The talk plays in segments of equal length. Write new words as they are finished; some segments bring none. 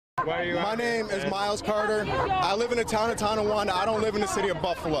My name is Myles Carter. I live in the town of Tonawanda. I don't live in the city of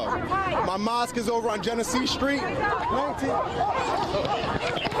Buffalo. My mosque is over on Genesee Street.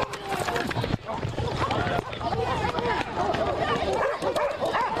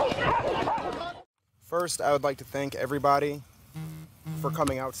 First, I would like to thank everybody for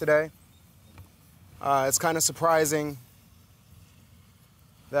coming out today. It's kind of surprising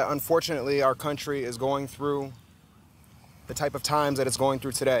that unfortunately our country is going through the type of times that it's going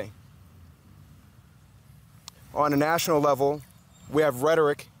through today. On a national level, we have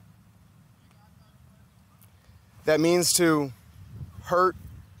rhetoric that means to hurt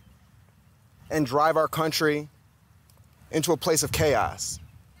and drive our country into a place of chaos.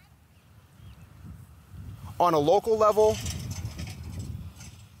 On a local level,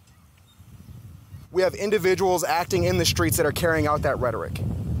 we have individuals acting in the streets that are carrying out that rhetoric.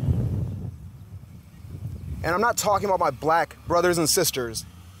 And I'm not talking about my black brothers and sisters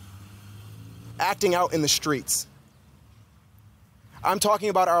acting out in the streets. I'm talking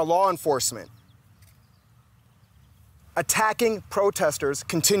about our law enforcement attacking protesters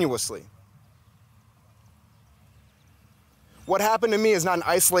continuously. What happened to me is not an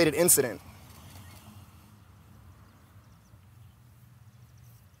isolated incident.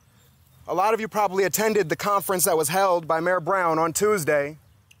 A lot of you probably attended the conference that was held by Mayor Brown on Tuesday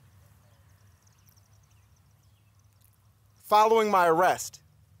following my arrest.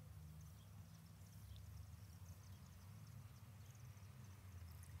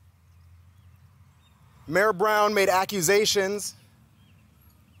 Mayor Brown made accusations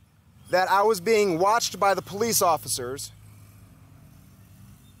that I was being watched by the police officers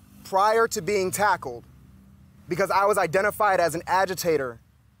prior to being tackled because I was identified as an agitator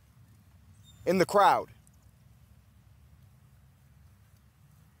in the crowd.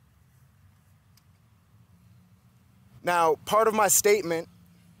 Now, part of my statement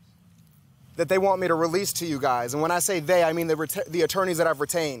that they want me to release to you guys, and when I say they, I mean the attorneys that I've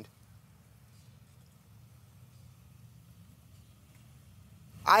retained.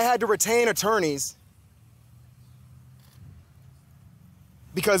 I had to retain attorneys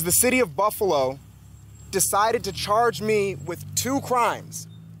because the city of Buffalo decided to charge me with 2 crimes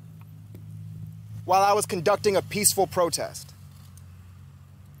while I was conducting a peaceful protest.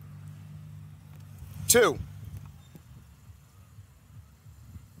 2.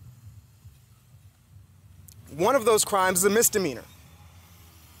 One of those crimes is a misdemeanor.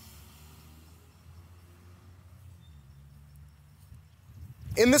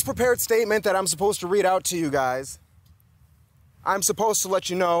 In this prepared statement that I'm supposed to read out to you guys, I'm supposed to let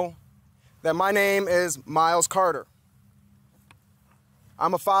you know that my name is Myles Carter.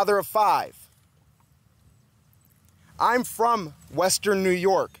 I'm a father of 5. I'm from Western New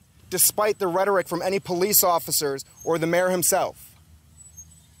York, despite the rhetoric from any police officers or the mayor himself.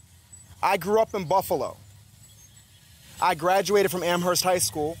 I grew up in Buffalo. I graduated from Amherst High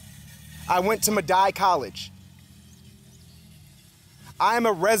School. I went to Medaille College. I am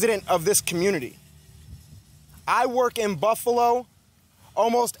a resident of this community. I work in Buffalo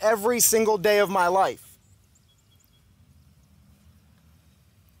almost every single day of my life.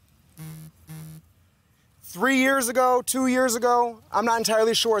 Three years ago, 2 years ago, I'm not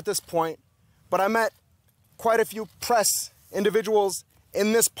entirely sure at this point, but I met quite a few press individuals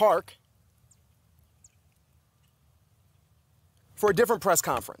in this park for a different press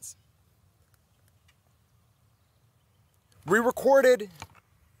conference. We recorded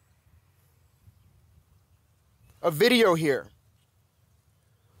a video here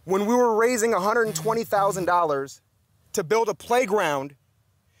when we were raising $120,000 to build a playground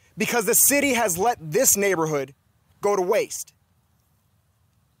because the city has let this neighborhood go to waste.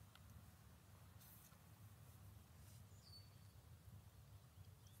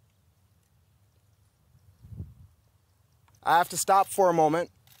 I have to stop for a moment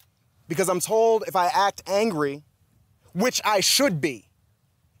because I'm told if I act angry, which I should be,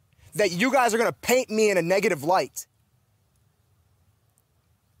 that you guys are going to paint me in a negative light.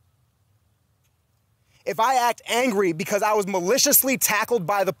 If I act angry because I was maliciously tackled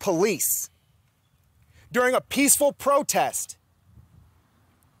by the police during a peaceful protest,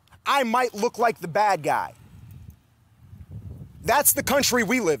 I might look like the bad guy. That's the country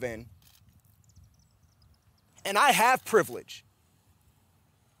we live in. And I have privilege.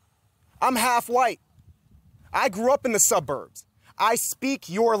 I'm half white. I grew up in the suburbs. I speak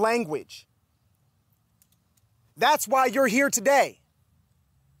your language. That's why you're here today.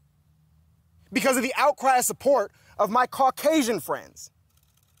 Because of the outcry of support of my Caucasian friends.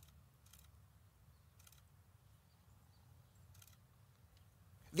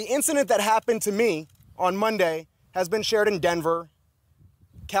 The incident that happened to me on Monday has been shared in Denver,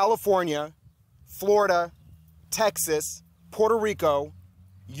 California, Florida, Texas, Puerto Rico,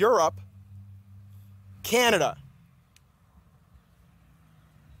 Europe, Canada.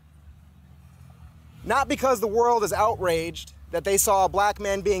 Not because the world is outraged that they saw a black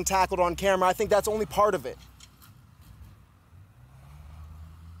man being tackled on camera. I think that's only part of it.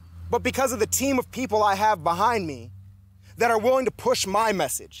 But because of the team of people I have behind me that are willing to push my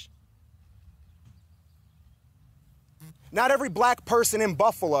message. Not every black person in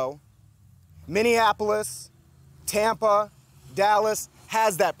Buffalo, Minneapolis, Tampa, Dallas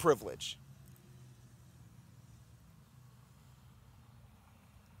has that privilege.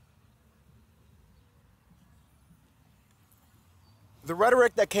 The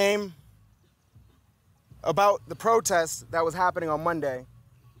rhetoric that came about the protest that was happening on Monday,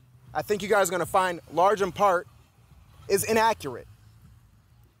 I think you guys are going to find large in part is inaccurate.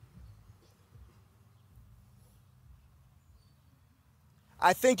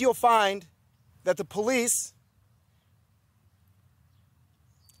 I think you'll find that the police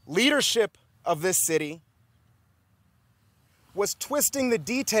leadership of this city was twisting the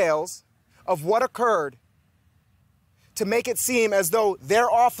details of what occurred to make it seem as though their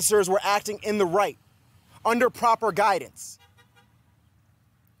officers were acting in the right, under proper guidance.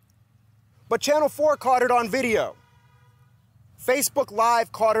 But Channel 4 caught it on video. Facebook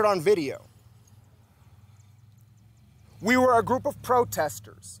Live caught it on video. We were a group of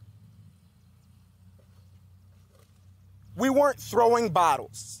protesters. We weren't throwing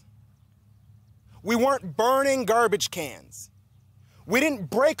bottles. We weren't burning garbage cans. We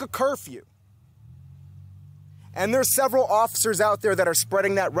didn't break a curfew. And there's several officers out there that are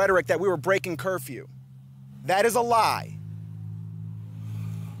spreading that rhetoric that we were breaking curfew. That is a lie.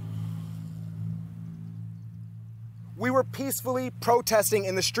 We were peacefully protesting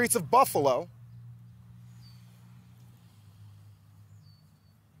in the streets of Buffalo,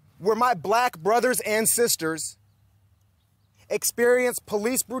 where my black brothers and sisters experience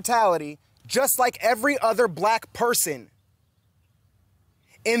police brutality just like every other black person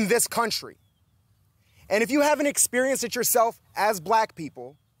in this country. And if you haven't experienced it yourself as black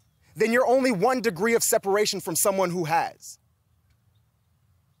people, then you're only 1 degree of separation from someone who has.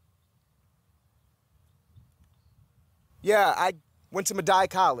 Yeah, I went to Medaille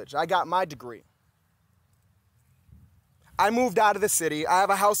College. I got my degree. I moved out of the city. I have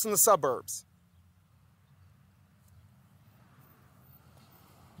a house in the suburbs.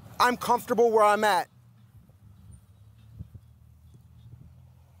 I'm comfortable where I'm at.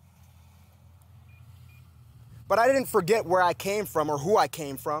 But I didn't forget where I came from or who I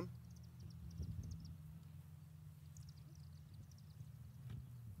came from.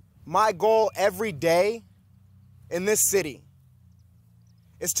 My goal every day in this city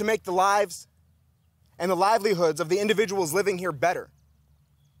is to make the lives and the livelihoods of the individuals living here better.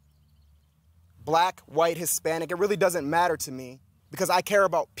 Black, white, Hispanic, it really doesn't matter to me because I care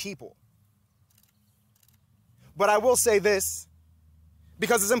about people. But I will say this,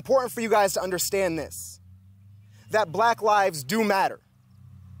 because it's important for you guys to understand this, that black lives do matter.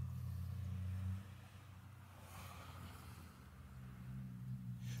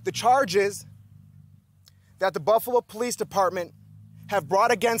 The charges that the Buffalo Police Department have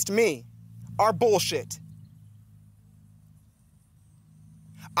brought against me are bullshit.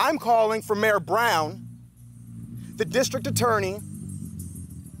 I'm calling for Mayor Brown, the district attorney,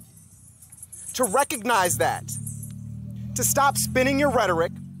 to recognize that, to stop spinning your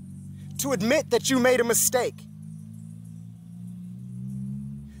rhetoric, to admit that you made a mistake.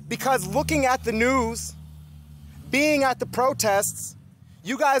 Because looking at the news, being at the protests,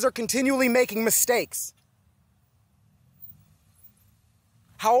 you guys are continually making mistakes.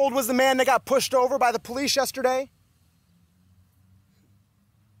 How old was the man that got pushed over by the police yesterday?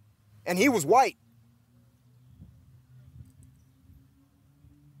 And he was white.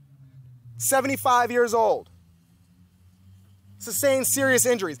 75 years old. Sustained serious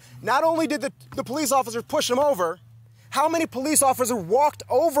injuries. Not only did the police officers push him over, how many police officers walked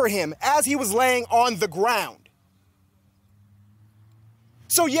over him as he was laying on the ground?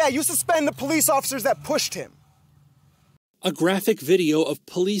 So yeah, you suspend the police officers that pushed him. A graphic video of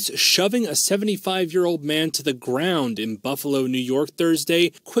police shoving a 75-year-old man to the ground in Buffalo, New York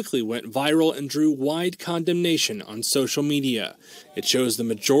Thursday quickly went viral and drew wide condemnation on social media. It shows the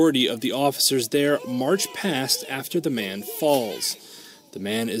majority of the officers there march past after the man falls. The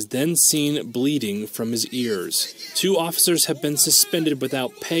man is then seen bleeding from his ears. 2 officers have been suspended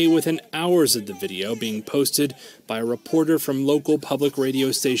without pay within hours of the video being posted by a reporter from local public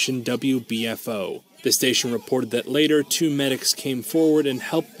radio station WBFO. The station reported that later, 2 medics came forward and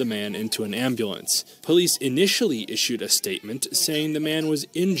helped the man into an ambulance. Police initially issued a statement saying the man was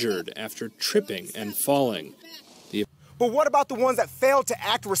injured after tripping and falling. But what about the ones that failed to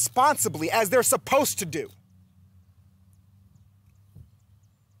act responsibly as they're supposed to do?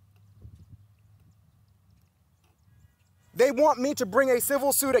 They want me to bring a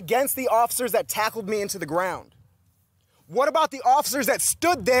civil suit against the officers that tackled me into the ground. What about the officers that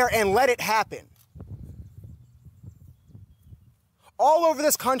stood there and let it happen? All over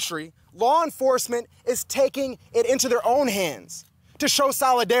this country, law enforcement is taking it into their own hands to show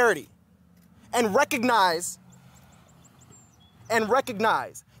solidarity and recognize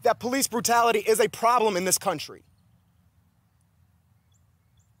that police brutality is a problem in this country.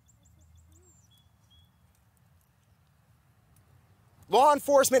 Law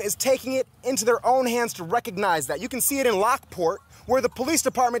enforcement is taking it into their own hands to recognize that. You can see it in Lockport, where the police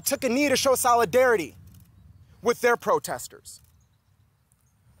department took a knee to show solidarity with their protesters.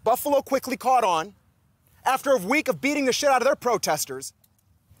 Buffalo quickly caught on. After a week of beating the shit out of their protesters,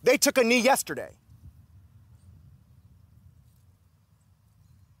 they took a knee yesterday.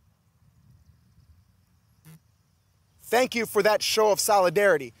 Thank you for that show of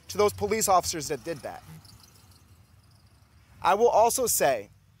solidarity to those police officers that did that. I will also say,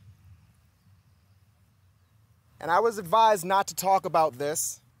 and I was advised not to talk about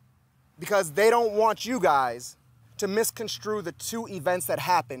this because they don't want you guys to misconstrue the 2 events that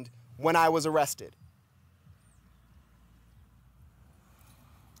happened when I was arrested.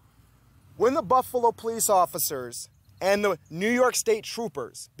 When the Buffalo police officers and the New York State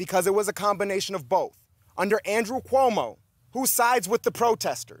troopers, because it was a combination of both, under Andrew Cuomo, who sides with the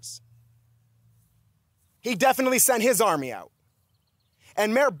protesters, he definitely sent his army out.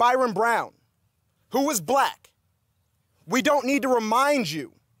 And Mayor Byron Brown, who was black, we don't need to remind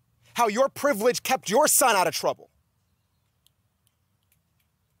you how your privilege kept your son out of trouble.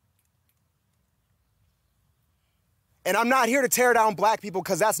 And I'm not here to tear down black people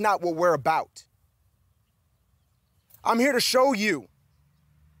because that's not what we're about. I'm here to show you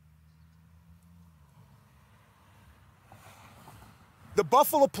the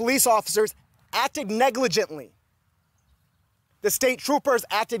Buffalo police officers acted negligently. The state troopers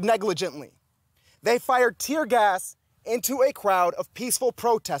acted negligently. They fired tear gas into a crowd of peaceful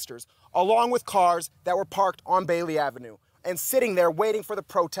protesters, along with cars that were parked on Bailey Avenue and sitting there waiting for the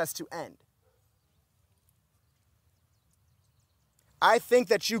protest to end. I think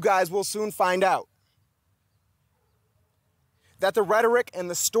that you guys will soon find out that the rhetoric and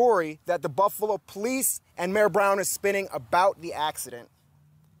the story that the Buffalo police and Mayor Brown is spinning about the accident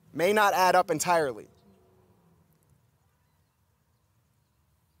may not add up entirely.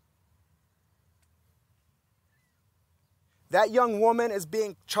 That young woman is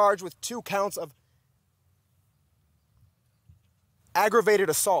being charged with 2 counts of aggravated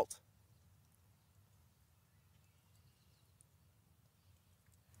assault.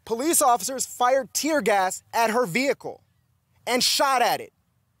 Police officers fired tear gas at her vehicle and shot at it.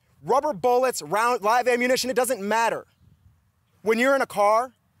 Rubber bullets, live ammunition, it doesn't matter. When you're in a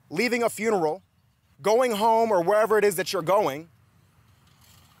car, leaving a funeral, going home or wherever it is that you're going,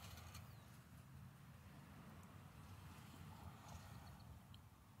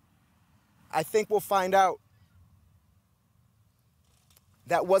 I think we'll find out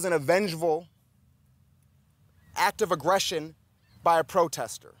that wasn't a vengeful act of aggression by a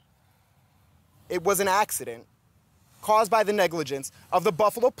protester. It was an accident caused by the negligence of the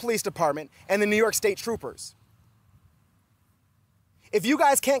Buffalo Police Department and the New York State Troopers. If you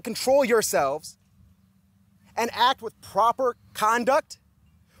guys can't control yourselves and act with proper conduct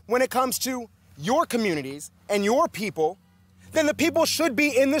when it comes to your communities and your people, then the people should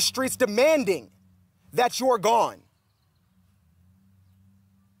be in the streets demanding that you're gone.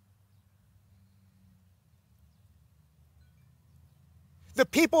 The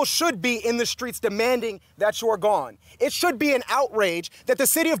people should be in the streets demanding that you're gone. It should be an outrage that the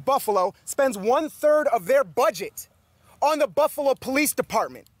city of Buffalo spends 1/3 of their budget on the Buffalo Police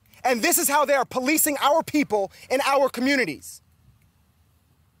Department. And this is how they are policing our people in our communities.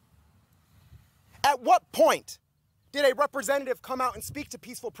 At what point did a representative come out and speak to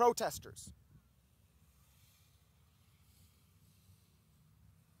peaceful protesters?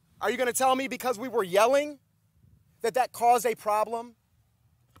 Are you going to tell me because we were yelling that caused a problem?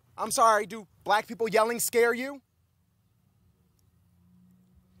 I'm sorry, do black people yelling scare you?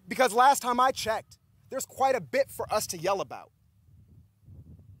 Because last time I checked, there's quite a bit for us to yell about.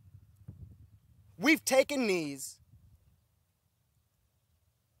 We've taken knees.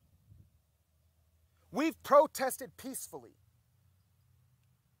 We've protested peacefully.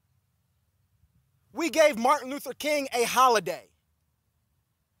 We gave Martin Luther King a holiday.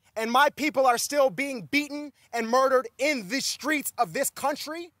 And my people are still being beaten and murdered in the streets of this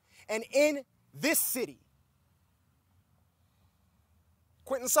country and in this city.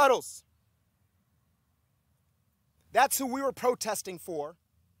 Quentin Suttles. That's who we were protesting for.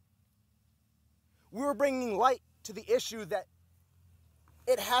 We were bringing light to the issue that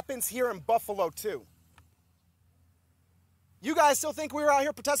it happens here in Buffalo too. You guys still think we were out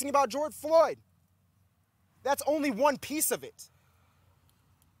here protesting about George Floyd. That's only one piece of it.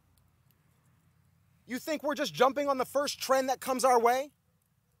 You think we're just jumping on the first trend that comes our way?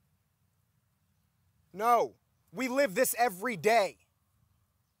 No, we live this every day.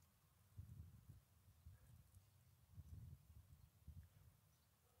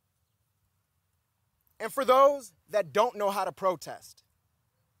 And for those that don't know how to protest,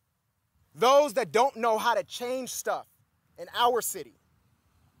 those that don't know how to change stuff in our city,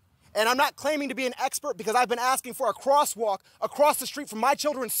 and I'm not claiming to be an expert because I've been asking for a crosswalk across the street from my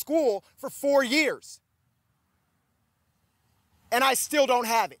children's school for 4 years. And I still don't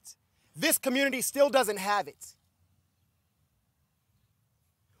have it. This community still doesn't have it.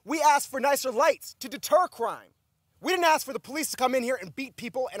 We asked for nicer lights to deter crime. We didn't ask for the police to come in here and beat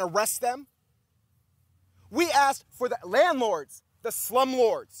people and arrest them. We asked for the landlords, the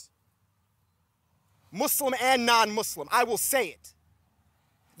slumlords, Muslim and non-Muslim, I will say it,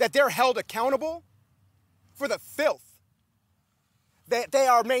 that they're held accountable for the filth that they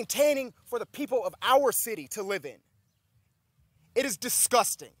are maintaining for the people of our city to live in. It is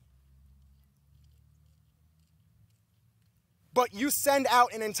disgusting. But you send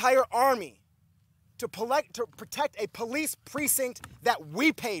out an entire army to protect a police precinct that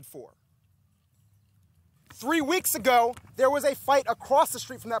we paid for. 3 weeks ago, there was a fight across the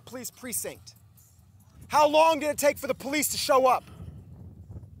street from that police precinct. How long did it take for the police to show up?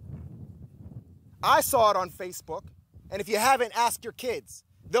 I saw it on Facebook, and if you haven't, ask your kids.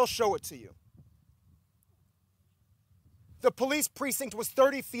 They'll show it to you. The police precinct was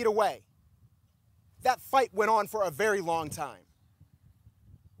 30 feet away. That fight went on for a very long time.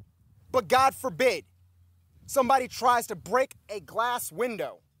 But God forbid somebody tries to break a glass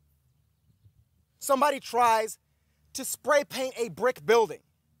window. Somebody tries to spray paint a brick building.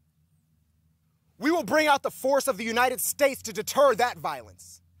 We will bring out the force of the United States to deter that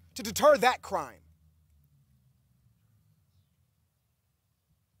violence, to deter that crime.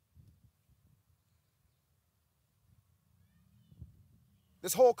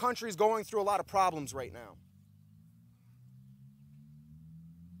 This whole country is going through a lot of problems right now.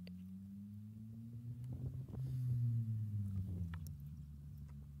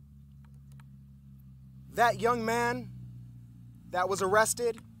 That young man that was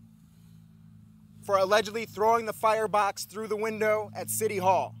arrested for allegedly throwing the firebox through the window at City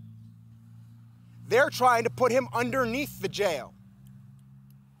Hall, they're trying to put him underneath the jail.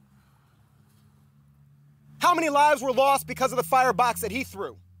 How many lives were lost because of the firebox that he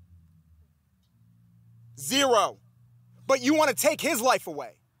threw? 0. But you want to take his life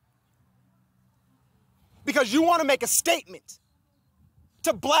away because you want to make a statement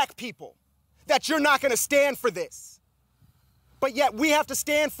to black people that you're not going to stand for this. But yet we have to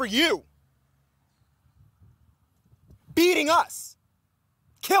stand for you. Beating us,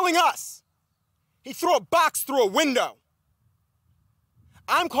 killing us. He threw a box through a window.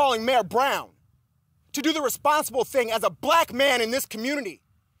 I'm calling Mayor Brown to do the responsible thing as a black man in this community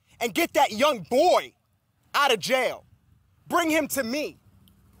and get that young boy out of jail. Bring him to me.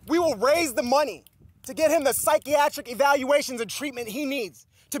 We will raise the money to get him the psychiatric evaluations and treatment he needs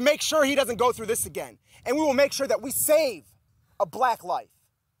to make sure he doesn't go through this again. And we will make sure that we save a black life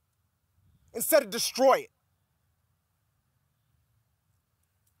instead of destroy it.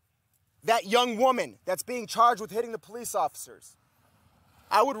 That young woman that's being charged with hitting the police officers,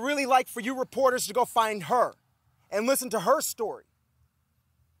 I would really like for you reporters to go find her and listen to her story.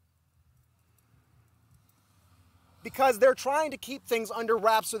 Because they're trying to keep things under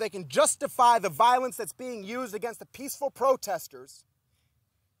wraps so they can justify the violence that's being used against the peaceful protesters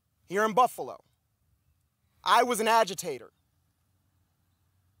here in Buffalo. I was an agitator.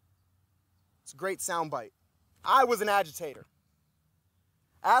 It's a great soundbite. I was an agitator.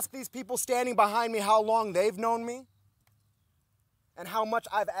 Ask these people standing behind me how long they've known me and how much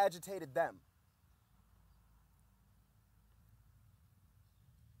I've agitated them.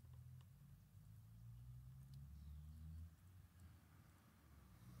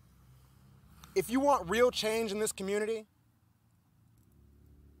 If you want real change in this community,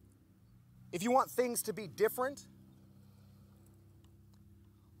 if you want things to be different,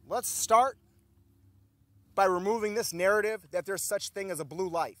 let's start by removing this narrative that there's such thing as a blue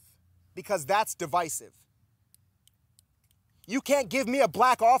life. because that's divisive. You can't give me a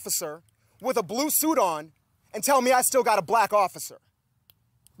black officer with a blue suit on and tell me I still got a black officer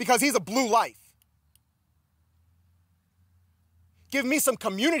because he's a blue life. Give me some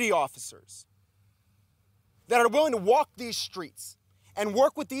community officers that are willing to walk these streets and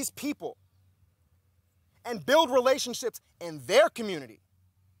work with these people and build relationships in their community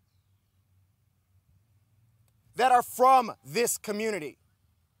that are from this community.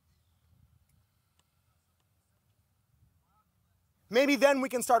 Maybe then we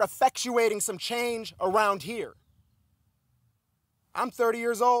can start effectuating some change around here. I'm 30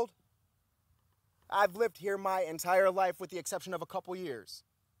 years old. I've lived here my entire life with the exception of a couple years.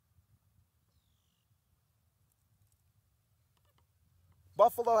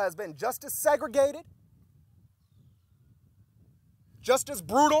 Buffalo has been just as segregated, just as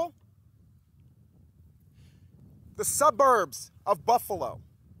brutal. The suburbs of Buffalo,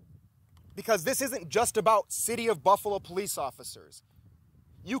 because this isn't just about City of Buffalo police officers.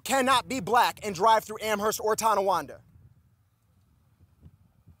 You cannot be black and drive through Amherst or Tonawanda.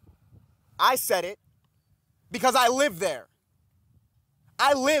 I said it because I live there.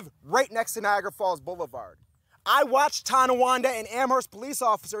 I live right next to Niagara Falls Boulevard. I watched Tonawanda and Amherst police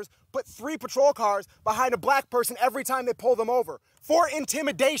officers put 3 patrol cars behind a black person every time they pull them over for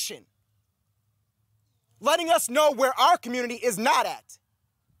intimidation, letting us know where our community is not at.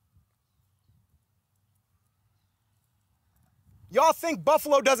 Y'all think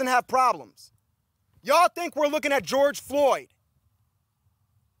Buffalo doesn't have problems. Y'all think we're looking at George Floyd.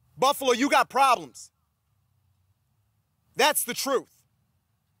 Buffalo, you got problems. That's the truth.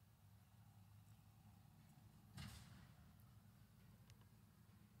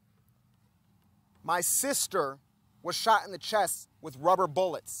 My sister was shot in the chest with rubber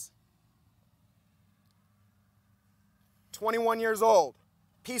bullets. 21 years old,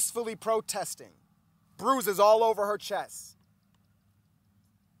 peacefully protesting, bruises all over her chest.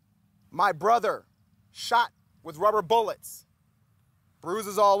 My brother, shot with rubber bullets,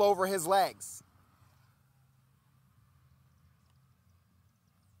 bruises all over his legs.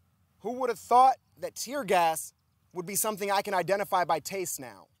 Who would have thought that tear gas would be something I can identify by taste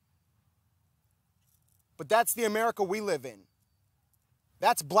now? But that's the America we live in.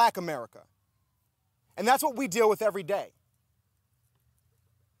 That's Black America. And that's what we deal with every day.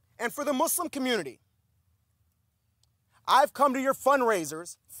 And for the Muslim community, I've come to your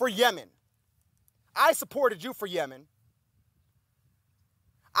fundraisers for Yemen. I supported you for Yemen.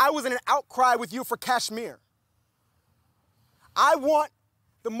 I was in an outcry with you for Kashmir. I want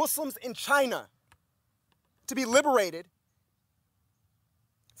the Muslims in China to be liberated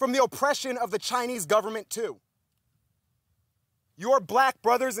from the oppression of the Chinese government too. Your black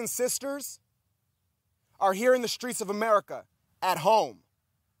brothers and sisters are here in the streets of America, at home,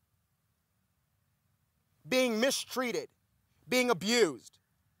 being mistreated, being abused,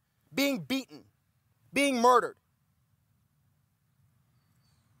 being beaten, being murdered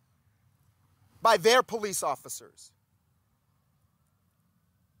by their police officers.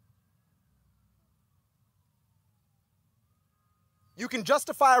 You can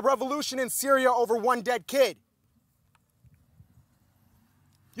justify a revolution in Syria over one dead kid.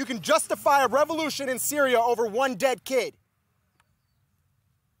 You can justify a revolution in Syria over one dead kid.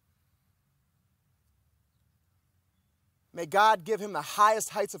 May God give him the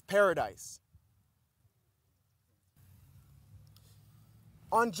highest heights of paradise.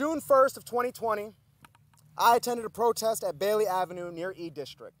 On June 1st of 2020, I attended a protest at Bailey Avenue near E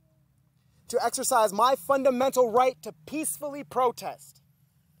District to exercise my fundamental right to peacefully protest.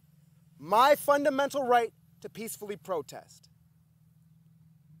 My fundamental right to peacefully protest.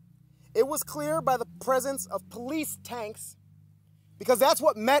 It was clear by the presence of police tanks, because that's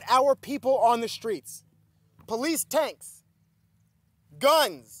what met our people on the streets. Police tanks,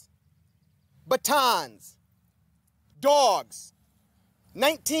 guns, batons, dogs,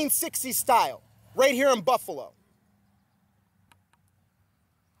 1960s style, right here in Buffalo,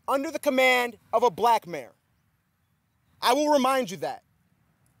 under the command of a black mayor. I will remind you that.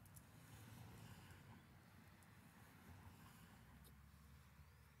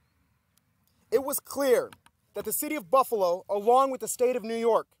 It was clear that the city of Buffalo, along with the state of New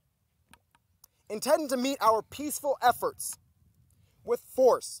York, intended to meet our peaceful efforts with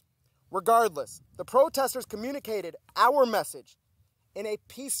force. Regardless, the protesters communicated our message in a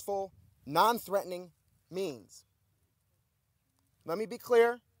peaceful, non-threatening means. Let me be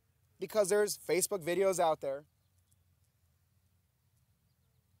clear, because there's Facebook videos out there.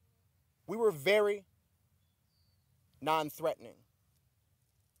 We were very non-threatening.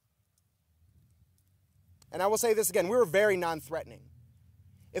 And I will say this again, we were very non-threatening.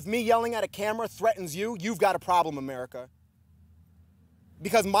 If me yelling at a camera threatens you, you've got a problem, America.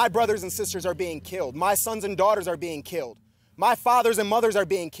 Because my brothers and sisters are being killed. My sons and daughters are being killed. My fathers and mothers are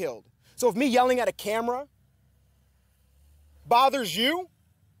being killed. So if me yelling at a camera bothers you,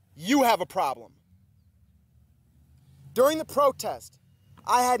 you have a problem. During the protest,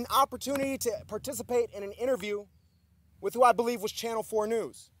 I had an opportunity to participate in an interview with who I believe was Channel 4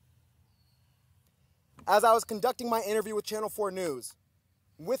 News. As I was conducting my interview with Channel 4 News,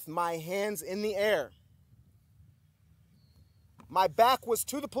 with my hands in the air, my back was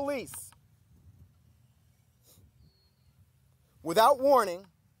to the police. Without warning,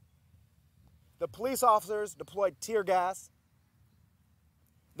 the police officers deployed tear gas.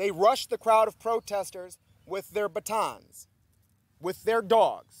 They rushed the crowd of protesters with their batons, with their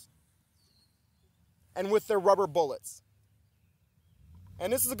dogs, and with their rubber bullets.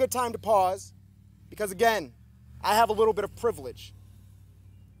 And this is a good time to pause because, again, I have a little bit of privilege.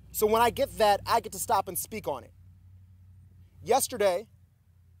 So when I get that, I get to stop and speak on it. Yesterday,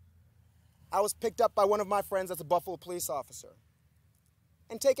 I was picked up by one of my friends that's a Buffalo police officer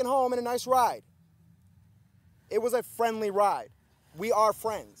and taken home in a nice ride. It was a friendly ride. We are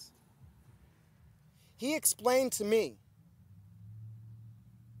friends. He explained to me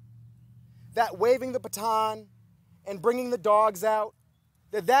that waving the baton and bringing the dogs out,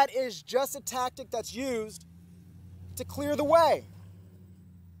 that is just a tactic that's used to clear the way.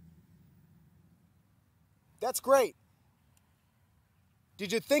 That's great.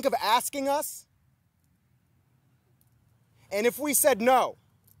 Did you think of asking us? And if we said no,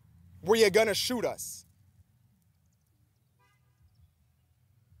 were you gonna shoot us?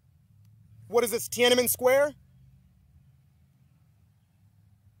 What is this, Tiananmen Square?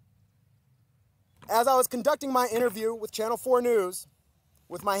 As I was conducting my interview with Channel 4 News,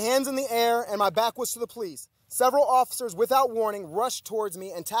 with my hands in the air and my back was to the police, several officers, without warning, rushed towards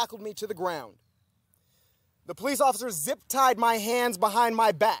me and tackled me to the ground. The police officers zip-tied my hands behind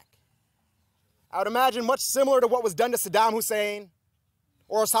my back. I would imagine much similar to what was done to Saddam Hussein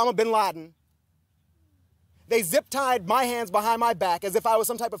or Osama bin Laden. They zip-tied my hands behind my back as if I was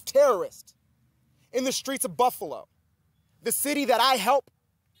some type of terrorist in the streets of Buffalo, the city that I help.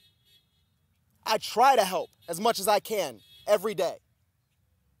 I try to help as much as I can every day.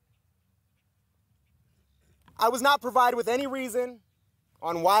 I was not provided with any reason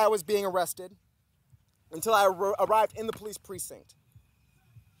on why I was being arrested until I arrived in the police precinct.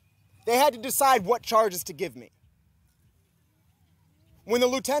 They had to decide what charges to give me. When the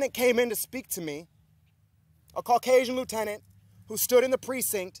lieutenant came in to speak to me, a Caucasian lieutenant who stood in the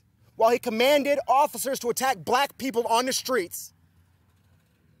precinct while he commanded officers to attack black people on the streets,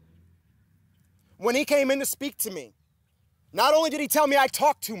 when he came in to speak to me, not only did he tell me I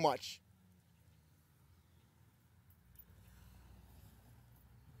talk too much,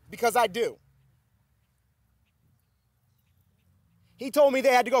 because I do, he told me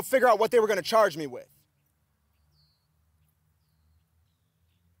they had to go figure out what they were going to charge me with.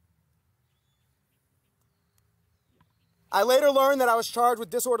 I later learned that I was charged with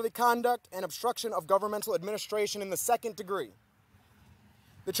disorderly conduct and obstruction of governmental administration in the 2nd degree.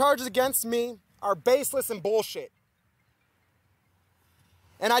 The charges against me are baseless and bullshit.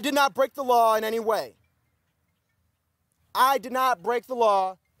 And I did not break the law in any way. I did not break the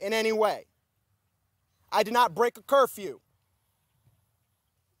law in any way. I did not break a curfew.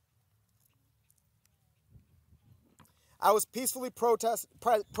 I was peacefully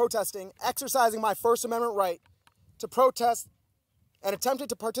protesting, exercising my First Amendment right to protest, and attempted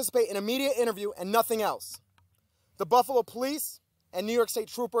to participate in a media interview and nothing else. The Buffalo police and New York State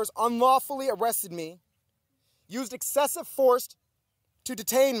troopers unlawfully arrested me, used excessive force to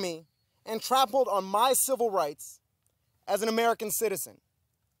detain me, and trampled on my civil rights as an American citizen.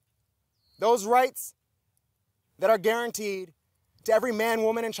 Those rights that are guaranteed to every man,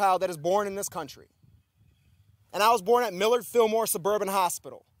 woman, and child that is born in this country. And I was born at Millard Fillmore Suburban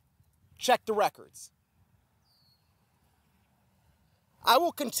Hospital. Check the records. I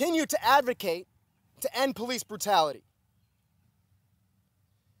will continue to advocate to end police brutality.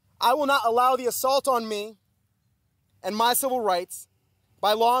 I will not allow the assault on me and my civil rights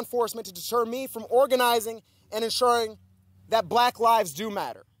by law enforcement to deter me from organizing and ensuring that black lives do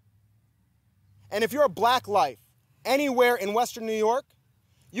matter. And if you're a black life anywhere in Western New York,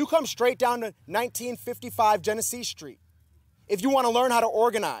 you come straight down to 1955 Genesee Street. If you want to learn how to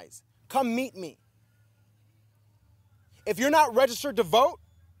organize, come meet me. If you're not registered to vote,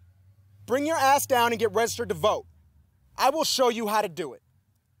 bring your ass down and get registered to vote. I will show you how to do it.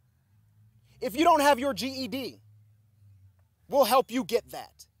 If you don't have your GED, we'll help you get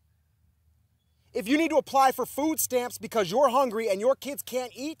that. If you need to apply for food stamps because you're hungry and your kids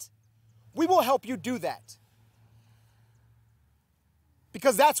can't eat, we will help you do that.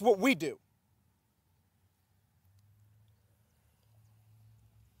 Because that's what we do.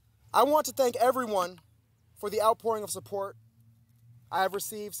 I want to thank everyone for the outpouring of support I have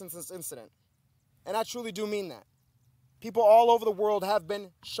received since this incident. And I truly do mean that. People all over the world have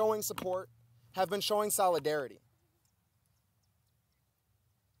been showing support, have been showing solidarity.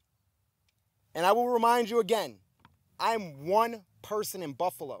 And I will remind you again, I'm one person in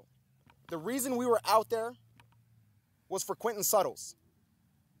Buffalo. The reason we were out there was for Quentin Suttles.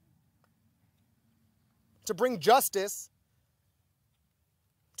 To bring justice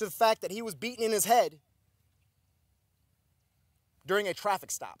to the fact that he was beaten in his head during a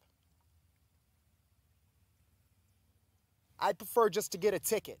traffic stop. I'd prefer just to get a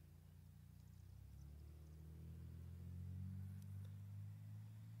ticket.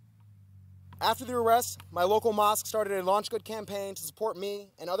 After the arrest, my local mosque started a Launch Good campaign to support me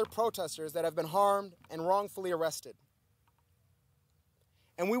and other protesters that have been harmed and wrongfully arrested.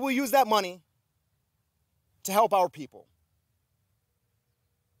 And we will use that money to help our people.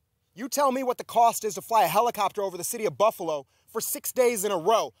 You tell me what the cost is to fly a helicopter over the city of Buffalo for 6 days in a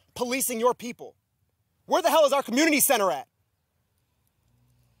row, policing your people. Where the hell is our community center at?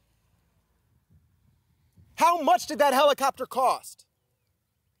 How much did that helicopter cost?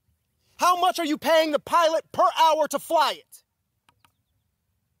 How much are you paying the pilot per hour to fly it?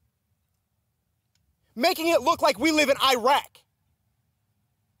 Making it look like we live in Iraq.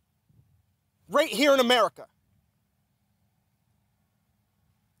 Right here in America.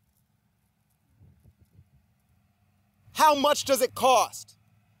 How much does it cost?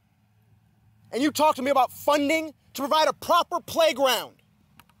 And you talk to me about funding to provide a proper playground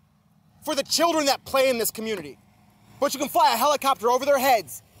for the children that play in this community. But you can fly a helicopter over their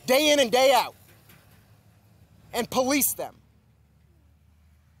heads day in and day out and police them.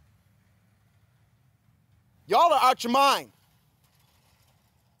 Y'all are out your mind.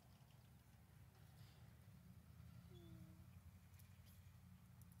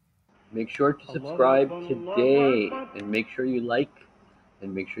 Make sure to subscribe today and make sure you like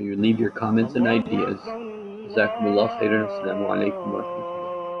and make sure you leave your comments and ideas. Jazakumullah khairan. Assalamu alaikum wa rahmatullah.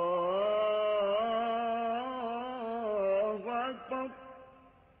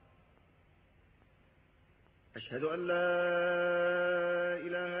 أشهد أن لا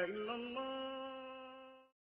إله إلا